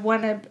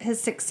one of his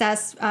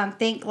success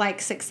Think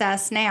Like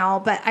Success now,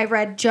 but I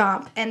read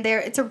Jump, and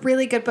it's a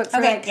really good book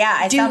for it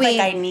sounds like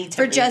I need to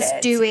for read just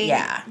it.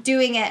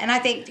 doing it. And I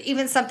think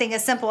even something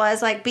as simple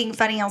as like being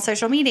funny on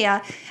social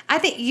media, I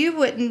think you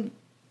wouldn't.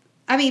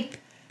 I mean,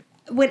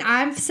 when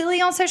I'm silly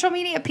on social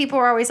media, people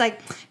are always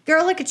like,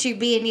 girl, look at you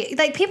being you.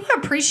 Like, people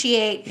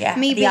appreciate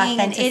me being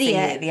an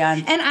idiot.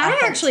 And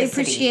I actually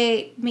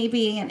appreciate me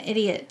being an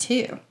idiot,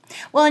 too.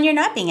 Well, and you're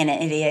not being an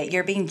idiot.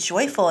 You're being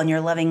joyful and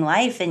you're loving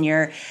life and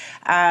you're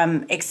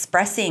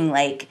expressing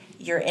like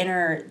your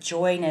inner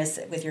joyness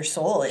with your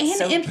soul. It's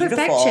so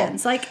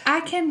imperfections. beautiful. Like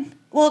I can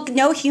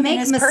no human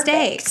make is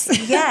mistakes.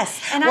 Perfect.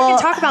 Yes. And I can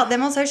talk about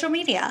them on social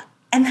media.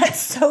 And that's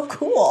so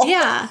cool.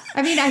 Yeah.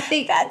 I mean, I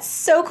think that's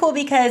so cool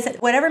because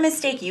whatever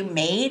mistake you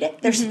made,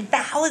 there's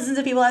thousands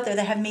of people out there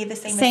that have made the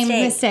same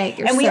mistake.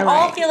 You're and we so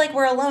all right. feel like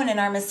we're alone in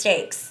our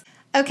mistakes.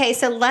 Okay,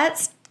 so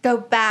let's go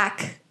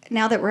back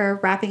now that we're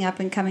wrapping up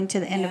and coming to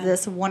the end of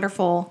this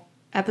wonderful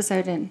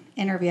episode and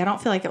interview. I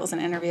don't feel like it was an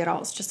interview at all.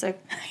 It's just a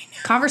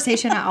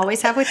conversation I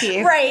always have with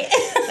you. Right.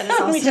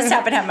 Also, we just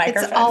happen to have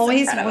microphones. It's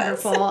always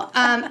wonderful.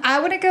 I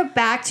want to go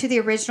back to the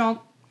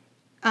original.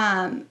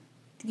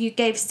 You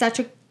gave such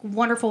a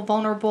wonderful,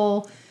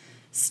 vulnerable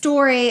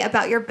story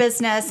about your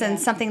business and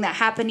something that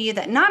happened to you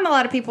that not a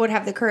lot of people would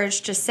have the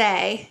courage to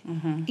say,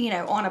 on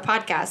a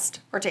podcast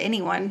or to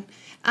anyone.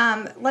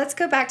 Let's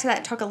go back to that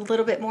and talk a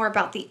little bit more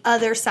about the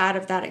other side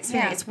of that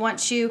experience.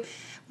 Yeah.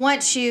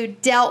 Once you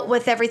dealt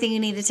with everything you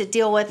needed to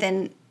deal with,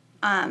 and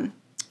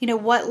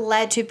what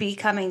led to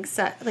becoming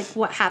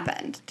what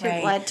happened to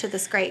led to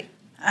this great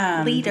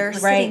leader,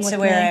 right to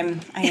where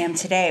I am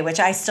today, which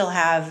I still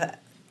have.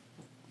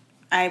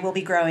 I will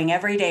be growing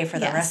every day for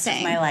the rest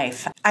of my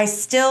life. I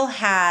still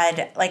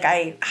had,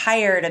 I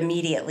hired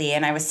immediately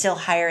and I was still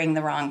hiring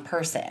the wrong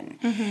person.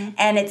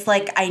 And it's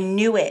like, I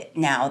knew it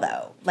now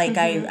though.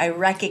 I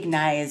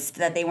recognized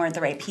that they weren't the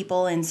right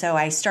people. And so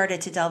I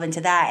started to delve into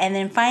that. And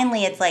then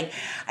finally it's like,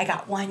 I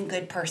got one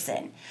good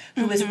person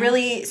who was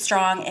really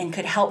strong and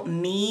could help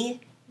me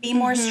be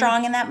more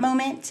strong in that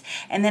moment.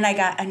 And then I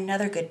got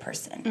another good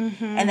person.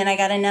 And then I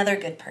got another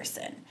good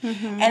person.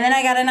 And then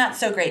I got a not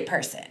so great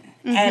person.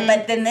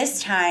 But then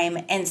this time,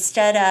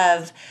 instead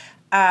of,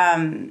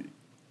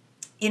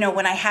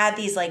 when I had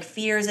these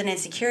fears and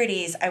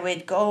insecurities, I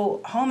would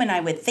go home and I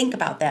would think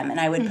about them and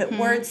I would put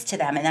words to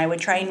them and I would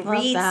try and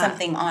read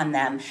something on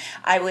them.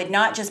 I would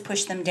not just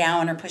push them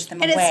down or push them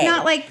away. And it's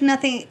not like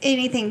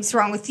anything's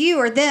wrong with you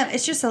or them.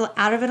 It's just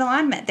out of an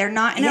alignment. They're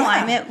not in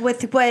alignment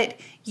with what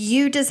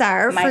you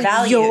desire for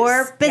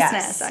your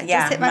business. Yes. I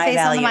just hit my face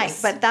on the mic,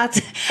 but that's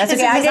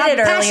okay. I did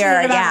it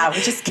earlier. Yeah,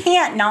 we just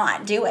can't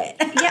not do it.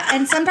 Yeah,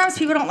 and sometimes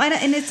people don't like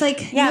it, and it's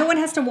no one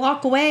has to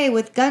walk away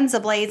with guns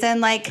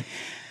ablazing.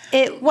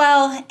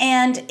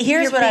 And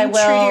here's what I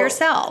will. True to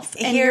yourself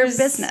and your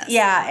business.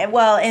 Yeah,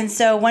 well, and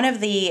so one of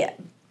the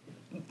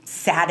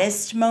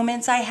saddest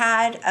moments I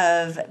had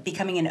of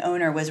becoming an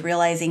owner was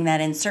realizing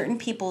that in certain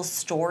people's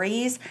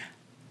stories,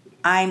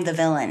 I'm the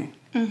villain.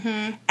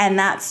 And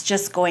that's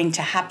just going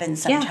to happen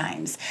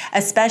sometimes,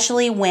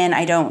 especially when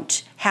I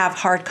don't have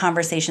hard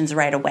conversations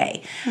right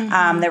away.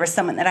 There was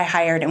someone that I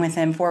hired, and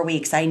within 4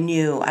 weeks, I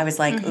knew, I was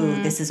like,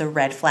 ooh, this is a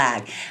red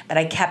flag. But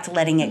I kept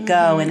letting it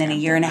go. And then a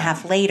year and a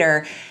half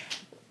later,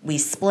 we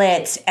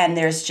split, and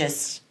there's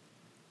just,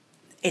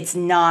 it's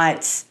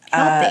not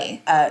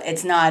healthy.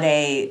 It's not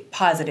a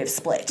positive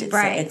split.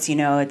 It's,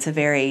 it's a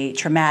very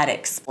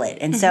traumatic split.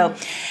 And so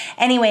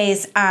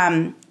anyways,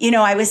 I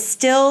was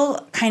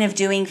still kind of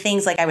doing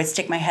things like I would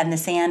stick my head in the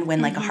sand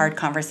when a hard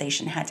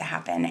conversation had to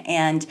happen.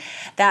 And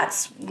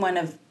that's one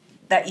of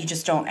that you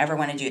just don't ever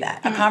want to do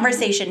that. A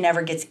conversation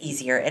never gets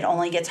easier. It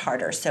only gets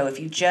harder. So if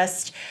you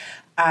just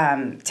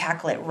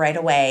tackle it right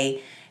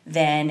away,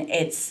 then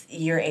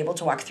you're able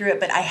to walk through it.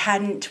 But I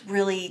hadn't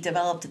really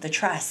developed the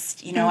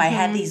trust. I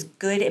had these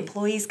good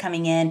employees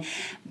coming in,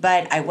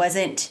 but I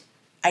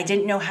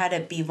didn't know how to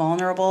be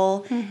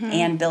vulnerable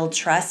and build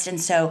trust. And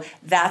so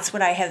that's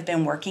what I have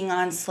been working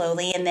on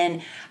slowly. And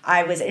then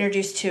I was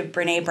introduced to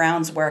Brene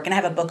Brown's work, and I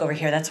have a book over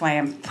here. That's why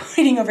I'm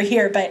pointing over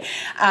here. But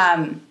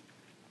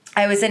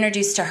I was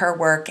introduced to her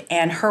work,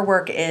 and her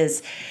work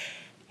is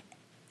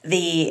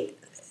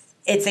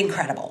it's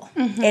incredible.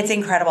 It's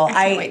incredible.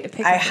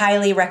 I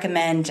highly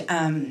recommend.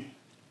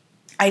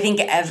 I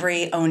think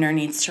every owner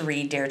needs to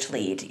read Dare to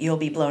Lead. You'll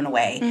be blown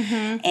away.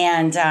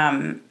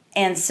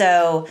 And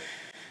so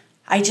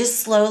I just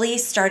slowly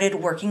started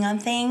working on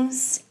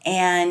things,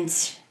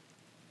 and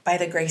by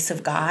the grace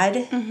of God,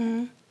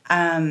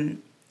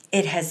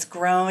 it has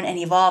grown and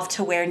evolved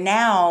to where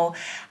now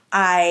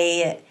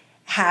I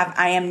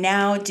am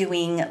now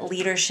doing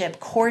leadership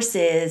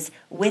courses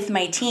with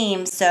my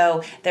team.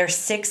 So there's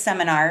 6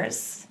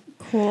 seminars.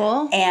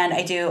 Cool. And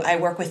I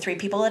work with 3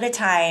 people at a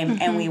time,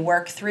 and we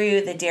work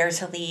through the Dare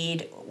to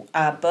Lead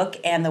book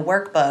and the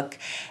workbook.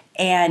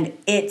 And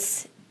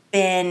it's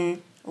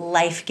been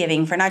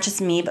life-giving for not just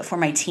me, but for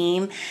my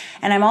team.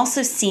 And I'm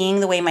also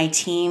seeing the way my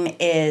team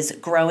is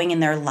growing in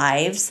their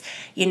lives.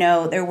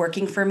 They're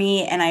working for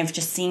me, and I've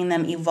just seen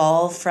them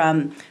evolve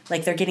from,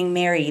 they're getting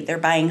married, they're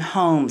buying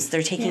homes,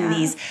 they're taking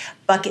these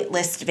bucket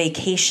list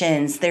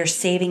vacations, they're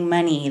saving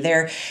money,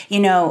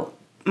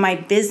 my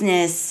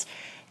business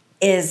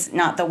is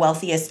not the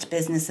wealthiest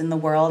business in the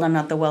world. I'm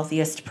not the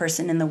wealthiest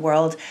person in the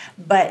world,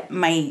 but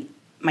my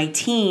my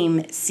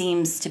team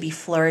seems to be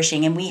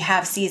flourishing, and we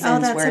have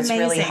seasons that's where it's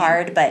really amazing.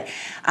 hard, but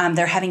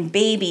they're having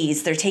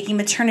babies, they're taking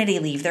maternity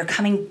leave, they're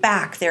coming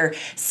back, they're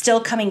still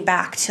coming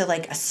back to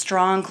like a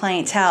strong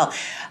clientele.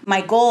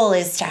 My goal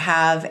is to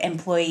have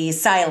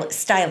employees,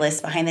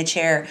 stylists behind the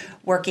chair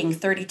working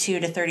 32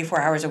 to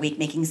 34 hours a week,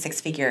 making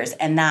six figures,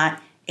 and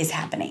that is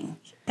happening.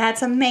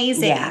 That's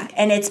amazing. Yeah,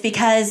 and it's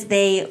because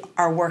they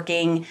are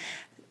working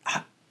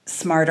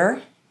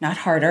smarter, not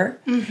harder.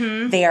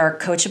 Mm-hmm. They are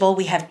coachable.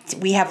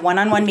 We have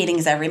one-on-one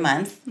meetings every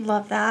month.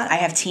 Love that. I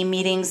have team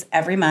meetings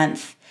every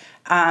month.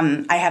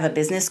 I have a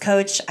business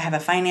coach. I have a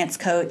finance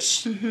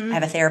coach. I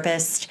have a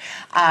therapist.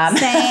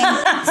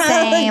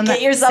 Same.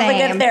 Get yourself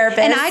a good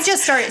therapist. And I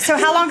just started. So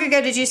how long ago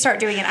did you start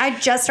doing it? I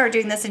just started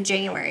doing this in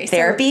January.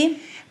 Therapy?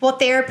 Well,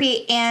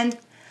 therapy and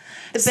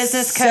the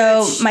business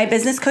coach. So my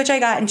business coach I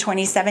got in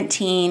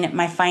 2017.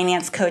 My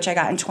finance coach I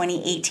got in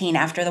 2018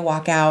 after the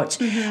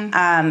walkout.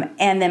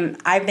 And then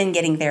I've been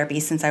getting therapy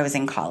since I was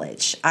in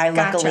college. I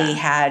luckily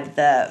had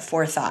the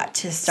forethought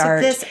to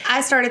start. So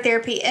I started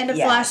therapy end of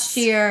last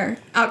year,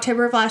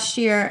 October of last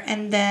year,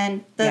 and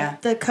then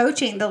the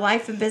coaching, the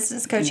life and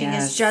business coaching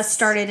has just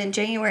started in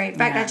January. In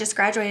fact, I just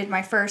graduated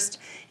my first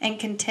and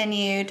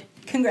continued.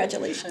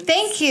 Congratulations.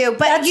 Thank you. But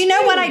That's you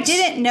know what? huge. I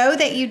didn't know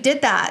that you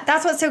did that.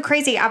 That's what's so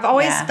crazy. I've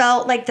always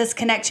felt like this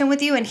connection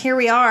with you, and here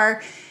we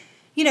are,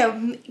 you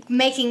know,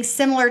 making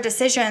similar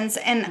decisions,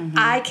 and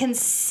I can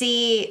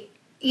see,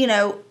 you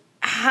know,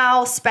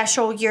 how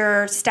special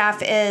your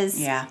staff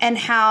is and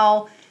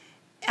how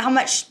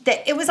much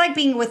that it was like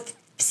being with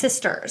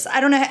sisters. I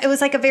don't know. It was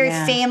like a very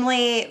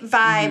family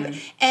vibe.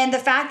 And the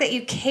fact that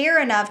you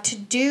care enough to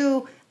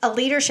do a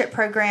leadership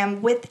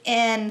program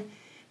within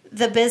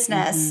the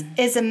business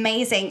is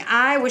amazing.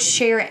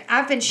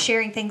 I've been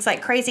sharing things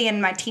like crazy, and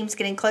my team's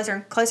getting closer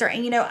and closer.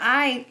 And, you know,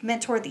 I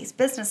mentor these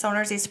business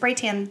owners, these spray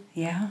tan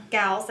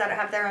gals that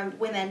have their own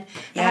women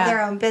that have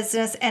their own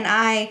business, and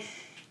I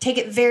take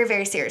it very,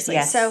 very seriously.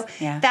 So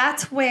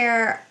that's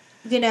where,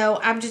 you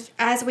know,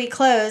 as we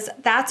close,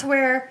 that's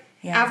where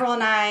Averil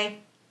and I,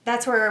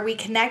 that's where we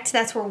connect.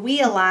 That's where we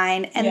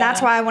align. And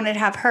that's why I wanted to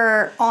have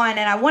her on.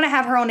 And I want to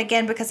have her on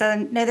again because I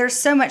know there's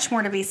so much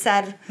more to be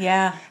said.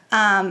 Yeah.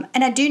 And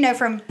I do know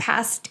from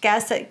past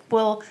guests that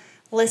will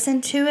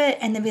listen to it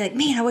and then be like,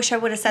 man, I wish I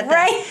would have said that.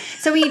 Right.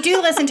 So when you do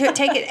listen to it,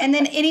 take it. And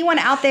then anyone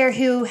out there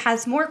who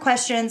has more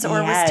questions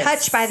or was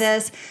touched by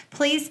this,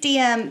 please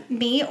DM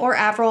me or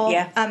Averil.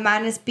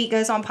 Mine is Beet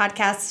Goes On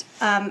podcast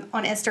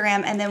on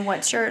Instagram. And then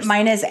what's yours?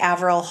 Mine is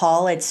Averil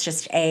Hull. It's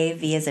just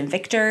V as in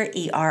Victor,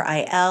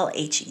 ERILHULL.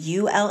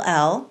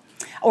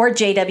 Or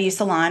JW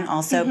Salon,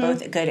 also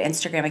both good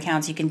Instagram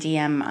accounts. You can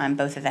DM on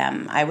both of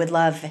them. I would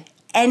love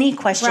any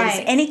questions,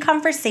 any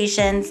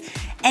conversations,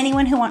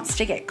 anyone who wants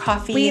to get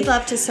coffee. We'd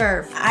love to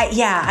serve.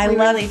 We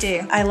really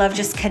do. I love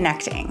just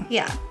connecting.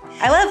 Yeah.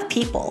 I love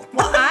people.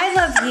 Well, I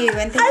love you,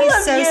 and thank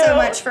you so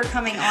much for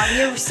coming on.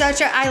 You're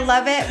I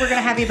love it. We're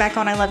going to have you back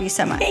on. I love you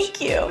so much. Thank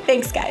you.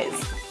 Thanks,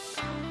 guys.